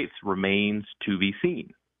Savannah debates remains to be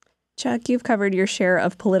seen. Chuck, you've covered your share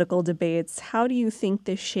of political debates. How do you think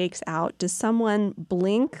this shakes out? Does someone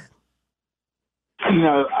blink?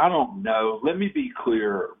 I don't know. Let me be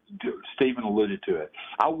clear. Stephen alluded to it.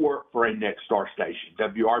 I work for a Nexstar station.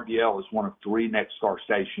 WRBL is one of 3 Nexstar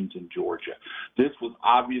stations in Georgia.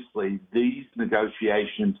 These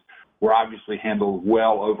negotiations were obviously handled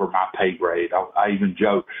well over my pay grade. I even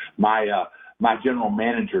joke, my general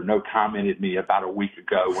manager commented me about a week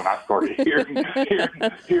ago when I started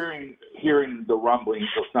hearing the rumblings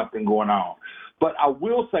of something going on. But I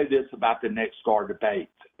will say this about the Nexstar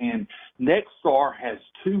debates. And Nexstar has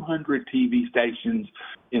 200 TV stations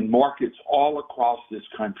in markets all across this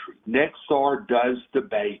country. Nexstar does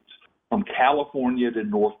debates from California to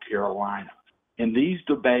North Carolina. And these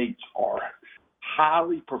debates are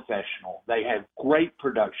highly professional. They have great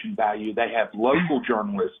production value. They have local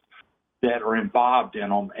journalists that are involved in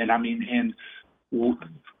them. And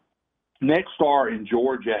Nexstar in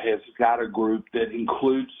Georgia has got a group that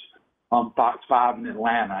includes Fox 5 in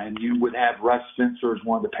Atlanta, and you would have Russ Spencer as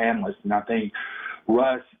one of the panelists. And I think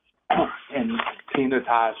Russ and Tina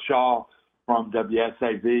Ty Shaw from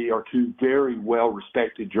WSAV are 2 very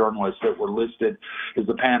well-respected journalists that were listed as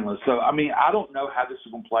the panelists. So, I don't know how this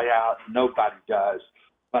is going to play out. Nobody does.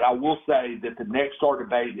 But I will say that the Nexstar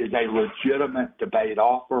debate is a legitimate debate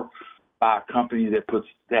offer by a company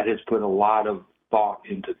that has put a lot of thought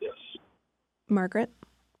into this. Margaret?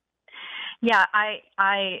 Yeah,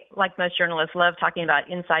 I like most journalists, love talking about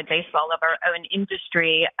inside baseball of our own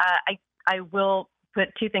industry. I will put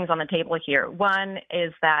two things on the table here. One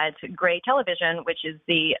is that Gray Television, which is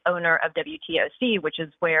the owner of WTOC, which is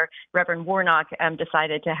where Reverend Warnock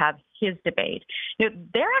decided to have his debate.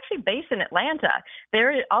 They're actually based in Atlanta.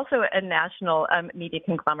 They're also a national media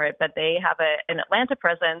conglomerate, but they have an Atlanta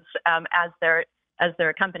presence as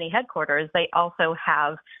their company headquarters. They also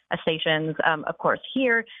have stations, of course,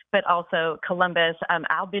 here, but also Columbus,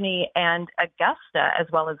 Albany, and Augusta, as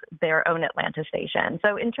well as their own Atlanta station.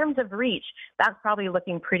 So in terms of reach, that's probably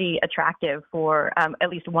looking pretty attractive for at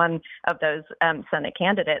least one of those Senate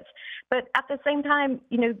candidates. But at the same time,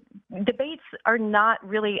 debates are not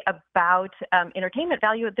really about entertainment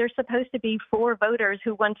value. They're supposed to be for voters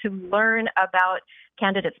who want to learn about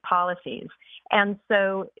candidates' policies. And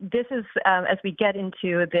so this is, as we get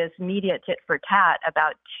into this media tit for tat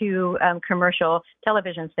about two commercial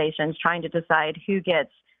television stations trying to decide who gets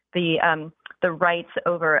the rights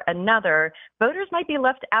over another, voters might be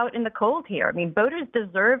left out in the cold here. I mean, voters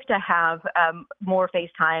deserve to have more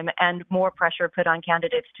face time and more pressure put on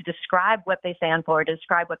candidates to describe what they stand for,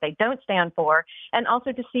 describe what they don't stand for, and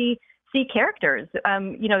also to see characters,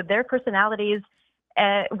 their personalities,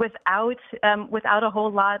 without a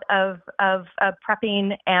whole lot of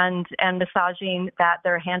prepping and massaging that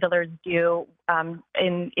their handlers do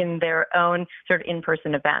in their own sort of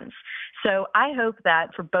in-person events. So I hope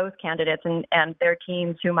that for both candidates and their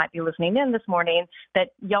teams who might be listening in this morning,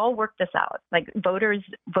 that y'all work this out. Like voters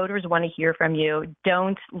want to hear from you.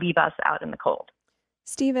 Don't leave us out in the cold.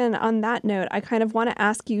 Stephen, on that note, I kind of want to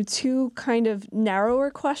ask you two kind of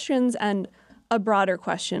narrower questions and a broader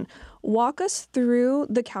question. Walk us through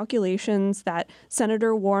the calculations that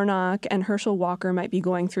Senator Warnock and Herschel Walker might be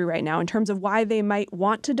going through right now in terms of why they might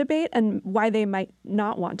want to debate and why they might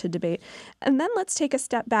not want to debate. And then let's take a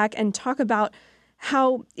step back and talk about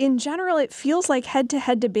how, in general, it feels like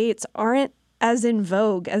head-to-head debates aren't as in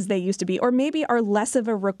vogue as they used to be, or maybe are less of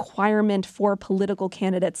a requirement for political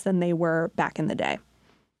candidates than they were back in the day.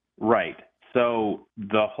 Right. So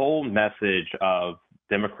the whole message of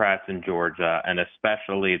Democrats in Georgia, and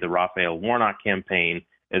especially the Raphael Warnock campaign,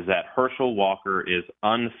 is that Herschel Walker is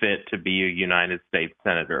unfit to be a United States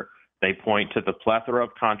senator. They point to the plethora of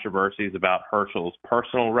controversies about Herschel's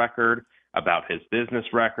personal record, about his business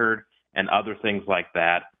record, and other things like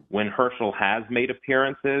that. When Herschel has made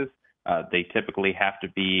appearances, they typically have to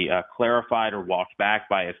be clarified or walked back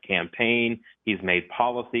by his campaign. He's made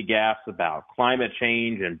policy gaffes about climate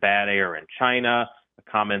change and bad air in China,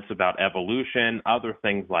 comments about evolution, other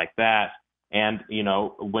things like that. And,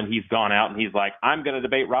 when he's gone out and he's like, I'm going to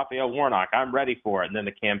debate Raphael Warnock, I'm ready for it. And then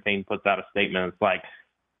the campaign puts out a statement. It's like,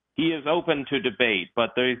 he is open to debate, but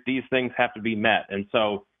these things have to be met. And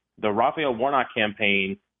so the Raphael Warnock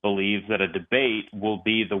campaign believes that a debate will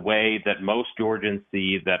be the way that most Georgians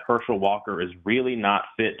see that Herschel Walker is really not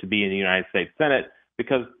fit to be in the United States Senate,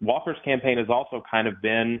 because Walker's campaign has also kind of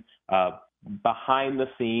been behind the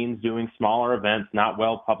scenes doing smaller events, not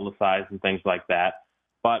well publicized and things like that.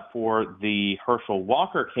 But for the Herschel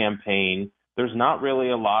Walker campaign, there's not really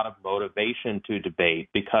a lot of motivation to debate,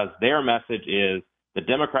 because their message is the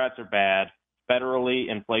Democrats are bad, federally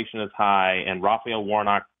inflation is high, and Raphael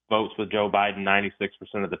Warnock votes with Joe Biden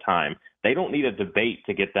 96% of the time. They don't need a debate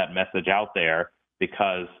to get that message out there,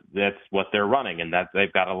 because that's what they're running, and that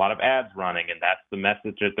they've got a lot of ads running, and that's the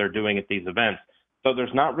message that they're doing at these events. So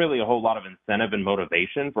there's not really a whole lot of incentive and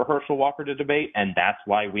motivation for Herschel Walker to debate, and that's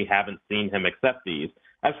why we haven't seen him accept these.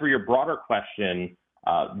 As for your broader question,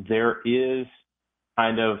 there is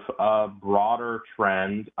kind of a broader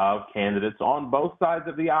trend of candidates on both sides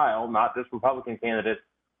of the aisle, not just Republican candidates,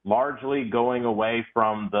 largely going away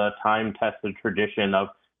from the time-tested tradition of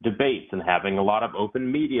debates and having a lot of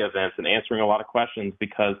open media events and answering a lot of questions,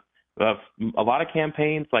 because of a lot of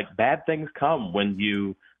campaigns, like, bad things come when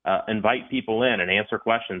you invite people in and answer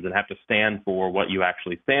questions and have to stand for what you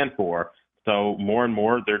actually stand for. So more and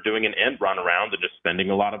more, they're doing an end run around and just spending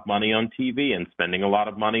a lot of money on TV and spending a lot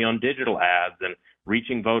of money on digital ads and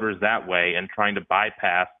reaching voters that way, and trying to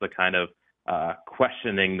bypass the kind of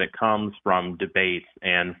questioning that comes from debates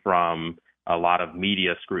and from a lot of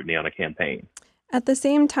media scrutiny on a campaign. At the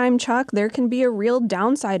same time, Chuck, there can be a real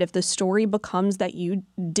downside if the story becomes that you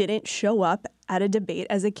didn't show up at a debate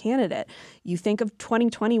as a candidate. You think of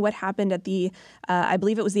 2020, what happened at the, I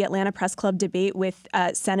believe it was the Atlanta Press Club debate with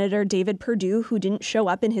Senator David Perdue, who didn't show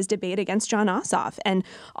up in his debate against Jon Ossoff. And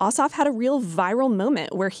Ossoff had a real viral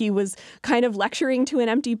moment where he was kind of lecturing to an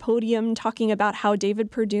empty podium, talking about how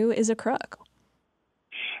David Perdue is a crook.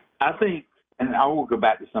 I think, and I will go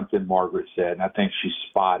back to something Margaret said, and I think she's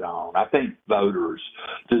spot on. I think voters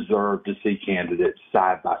deserve to see candidates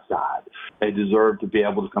side by side. They deserve to be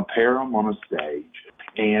able to compare them on a stage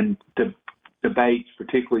and to debates,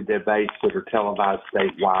 particularly debates that are televised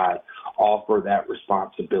statewide, offer that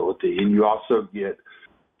responsibility. And you also get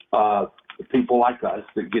people like us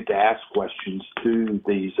that get to ask questions to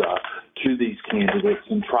these candidates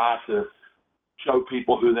and try to show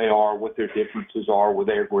people who they are, what their differences are, where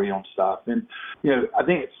they agree on stuff. And, I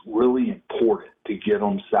think it's really important to get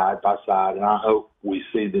them side by side, and I hope we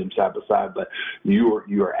see them side by side. But you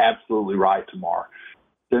are absolutely right, Tamar.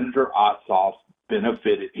 Senator Ossoff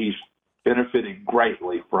he's benefited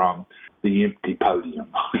greatly from the empty podium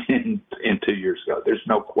in 2 years ago. There's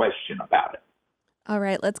no question about it. All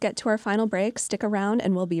right, let's get to our final break. Stick around,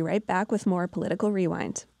 and we'll be right back with more Political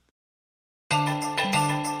Rewind.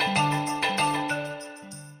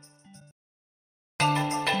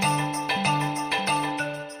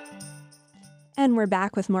 And we're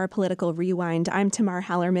back with more Political Rewind. I'm Tamar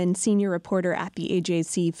Hallerman, senior reporter at the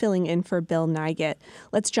AJC, filling in for Bill Nigut.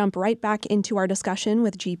 Let's jump right back into our discussion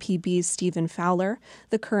with GPB's Stephen Fowler,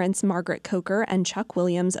 The Current's Margaret Coker, and Chuck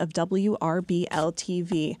Williams of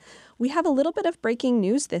WRBL-TV. We have a little bit of breaking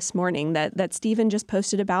news this morning that Stephen just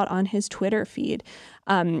posted about on his Twitter feed.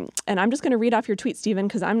 And I'm just going to read off your tweet, Stephen,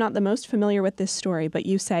 because I'm not the most familiar with this story. But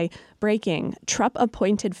you say, breaking,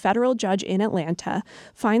 Trump-appointed federal judge in Atlanta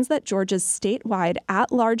finds that Georgia's statewide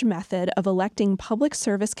at-large method of electing public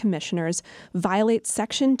service commissioners violates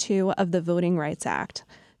Section 2 of the Voting Rights Act.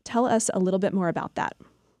 Tell us a little bit more about that.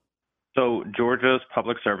 So Georgia's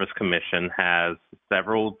Public Service Commission has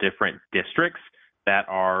several different districts that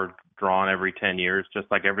are drawn every 10 years, just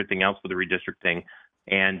like everything else with the redistricting.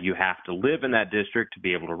 And you have to live in that district to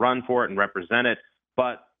be able to run for it and represent it.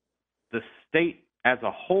 But the state as a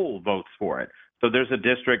whole votes for it. So there's a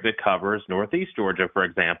district that covers Northeast Georgia, for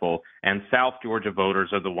example, and South Georgia voters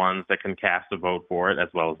are the ones that can cast a vote for it, as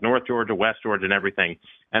well as North Georgia, West Georgia, and everything.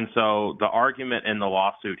 And so the argument in the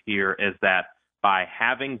lawsuit here is that by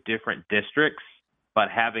having different districts, but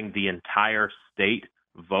having the entire state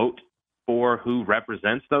vote for who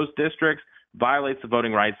represents those districts, violates the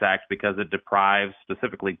Voting Rights Act because it deprives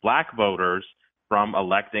specifically black voters from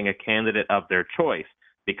electing a candidate of their choice.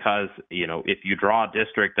 Because, if you draw a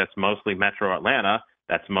district that's mostly Metro Atlanta,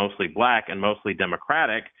 that's mostly black and mostly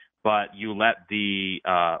Democratic, but you let the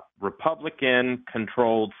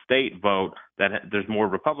Republican-controlled state vote, that there's more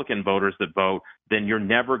Republican voters that vote, then you're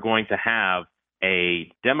never going to have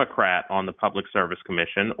a Democrat on the Public Service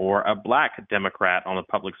Commission or a black Democrat on the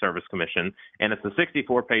Public Service Commission. And it's a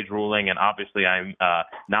 64-page ruling, and obviously I'm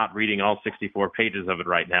not reading all 64 pages of it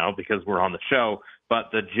right now because we're on the show.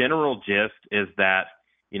 But the general gist is that,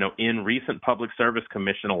 in recent Public Service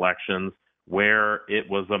Commission elections where it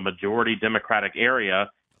was a majority Democratic area,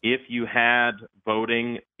 if you had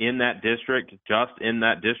voting in that district, just in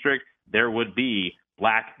that district, there would be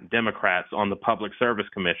black Democrats on the Public Service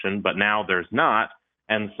Commission, but now there's not.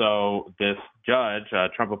 And so this judge,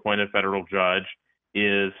 Trump-appointed federal judge,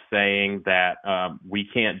 is saying that we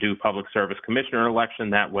can't do Public Service Commissioner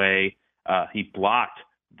election that way. He blocked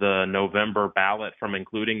the November ballot from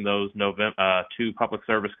including those two Public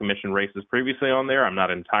Service Commission races previously on there. I'm not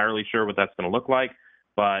entirely sure what that's going to look like,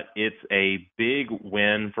 but it's a big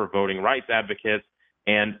win for voting rights advocates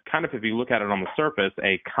and kind of, if you look at it on the surface,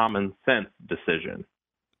 a common sense decision.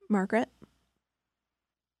 Margaret,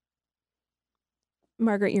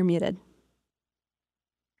 you're muted.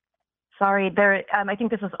 Sorry, I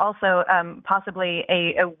think this is also possibly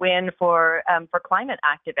a win for climate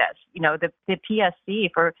activists. The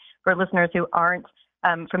PSC, for listeners who aren't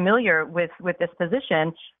familiar with this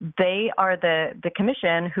position, they are the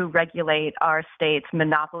commission who regulate our state's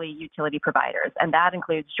monopoly utility providers, and that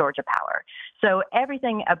includes Georgia Power. So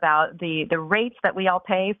everything about the rates that we all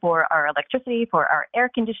pay for our electricity, for our air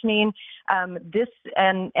conditioning, this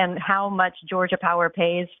and how much Georgia Power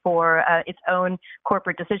pays for its own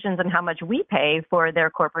corporate decisions and how much we pay for their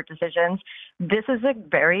corporate decisions, this is a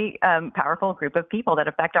very powerful group of people that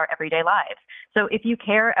affect our everyday lives. So if you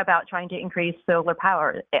care about trying to increase solar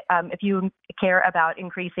power, if you care about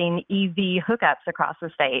increasing EV hookups across the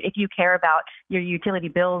state, if you care about your utility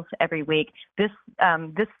bills every week, this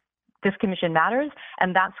commission matters.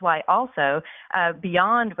 And that's why also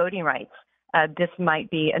beyond voting rights, this might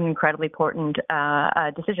be an incredibly important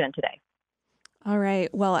decision today. All right.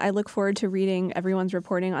 Well, I look forward to reading everyone's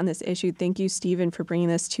reporting on this issue. Thank you, Stephen, for bringing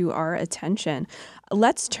this to our attention.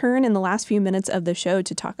 Let's turn in the last few minutes of the show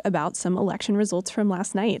to talk about some election results from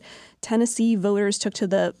last night. Tennessee voters took to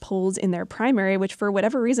the polls in their primary, which for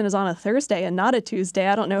whatever reason is on a Thursday and not a Tuesday.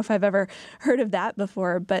 I don't know if I've ever heard of that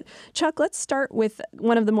before. But Chuck, let's start with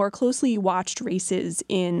one of the more closely watched races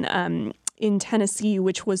in in Tennessee,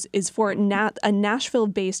 which is for a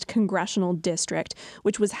Nashville-based congressional district,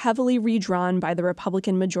 which was heavily redrawn by the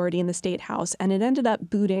Republican majority in the state house, and it ended up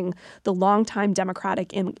booting the longtime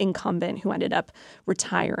Democratic incumbent who ended up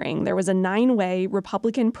retiring. There was a 9-way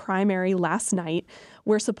Republican primary last night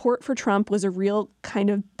where support for Trump was a real kind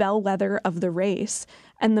of bellwether of the race.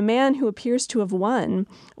 And the man who appears to have won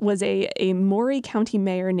was a Maury County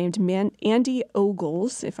mayor named Andy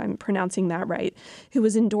Ogles, if I'm pronouncing that right, who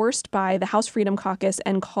was endorsed by the House Freedom Caucus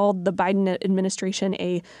and called the Biden administration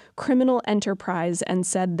a criminal enterprise and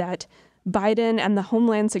said that Biden and the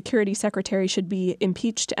Homeland Security Secretary should be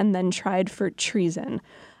impeached and then tried for treason.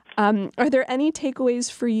 Are there any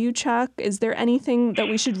takeaways for you, Chuck? Is there anything that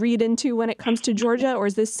we should read into when it comes to Georgia, or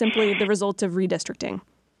is this simply the result of redistricting?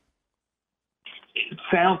 It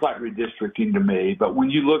sounds like redistricting to me, but when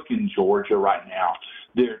you look in Georgia right now,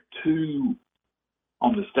 there are two,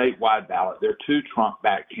 on the statewide ballot, there are two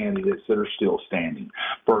Trump-backed candidates that are still standing.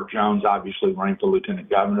 Burt Jones obviously running for lieutenant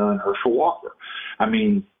governor and Herschel Walker. I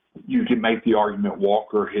mean, you can make the argument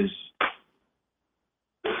Walker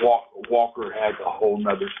has a whole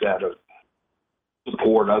nother set of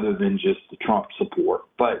support other than just the Trump support.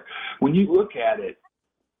 But when you look at it,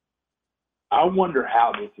 I wonder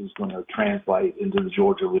how this is going to translate into the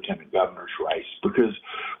Georgia lieutenant governor's race, because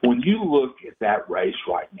when you look at that race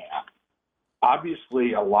right now,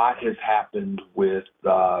 obviously a lot has happened with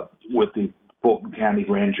the Fulton County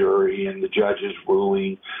grand jury and the judge's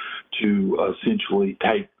ruling to essentially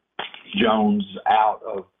take Jones out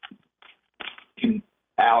of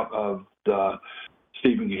the,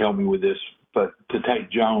 Stephen can help me with this, but to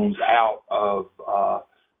take Jones out of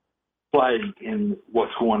play in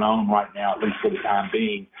what's going on right now, at least for the time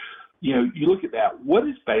being. You know, you look at that. What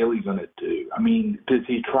is Bailey going to do? I mean, does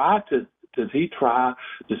he try to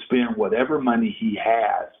spend whatever money he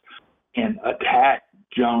has and attack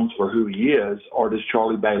Jones for who he is, or does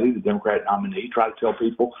Charlie Bailey, the Democratic nominee, try to tell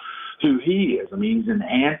people who he is? I mean, he's an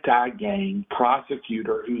anti-gang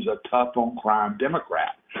prosecutor who's a tough-on-crime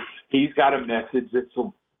Democrat. He's got a message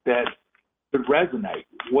that could resonate.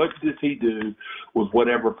 What does he do with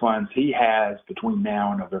whatever funds he has between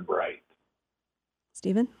now and November 8th?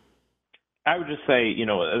 Stephen? I would just say, you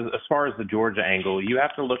know, as far as the Georgia angle, you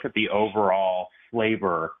have to look at the overall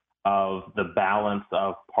flavor of the balance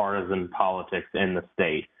of partisan politics in the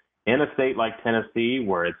state. In a state like Tennessee,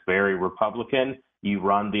 where it's very Republican, you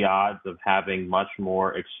run the odds of having much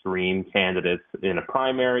more extreme candidates in a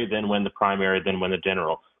primary, then win the primary, then win the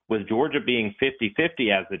general. With Georgia being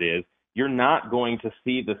 50-50 as it is, you're not going to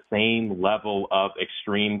see the same level of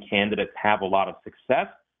extreme candidates have a lot of success.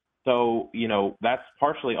 So, you know, that's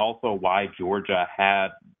partially also why Georgia had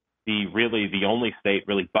the only state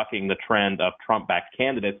really bucking the trend of Trump-backed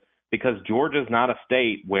candidates, because Georgia's not a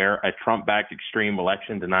state where a Trump-backed extreme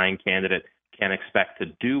election-denying candidate can expect to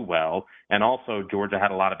do well. And also, Georgia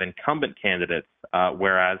had a lot of incumbent candidates,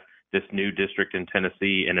 whereas this new district in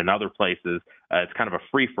Tennessee and in other places, it's kind of a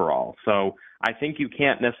free-for-all. So I think you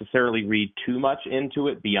can't necessarily read too much into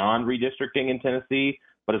it beyond redistricting in Tennessee.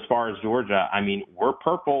 But as far as Georgia, I mean, we're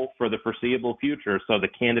purple for the foreseeable future, so the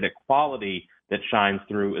candidate quality that shines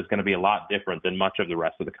through is going to be a lot different than much of the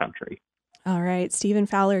rest of the country. All right, Stephen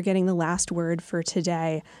Fowler getting the last word for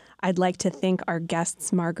today. I'd like to thank our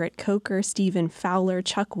guests, Margaret Coker, Stephen Fowler,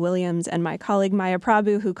 Chuck Williams, and my colleague Maya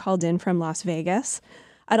Prabhu, who called in from Las Vegas.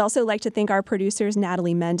 I'd also like to thank our producers,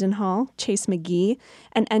 Natalie Mendenhall, Chase McGee,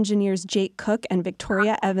 and engineers Jake Cook and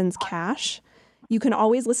Victoria Evans-Cash. You can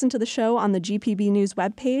always listen to the show on the GPB News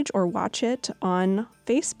webpage or watch it on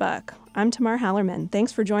Facebook. I'm Tamar Hallerman.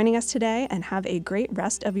 Thanks for joining us today, and have a great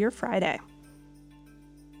rest of your Friday.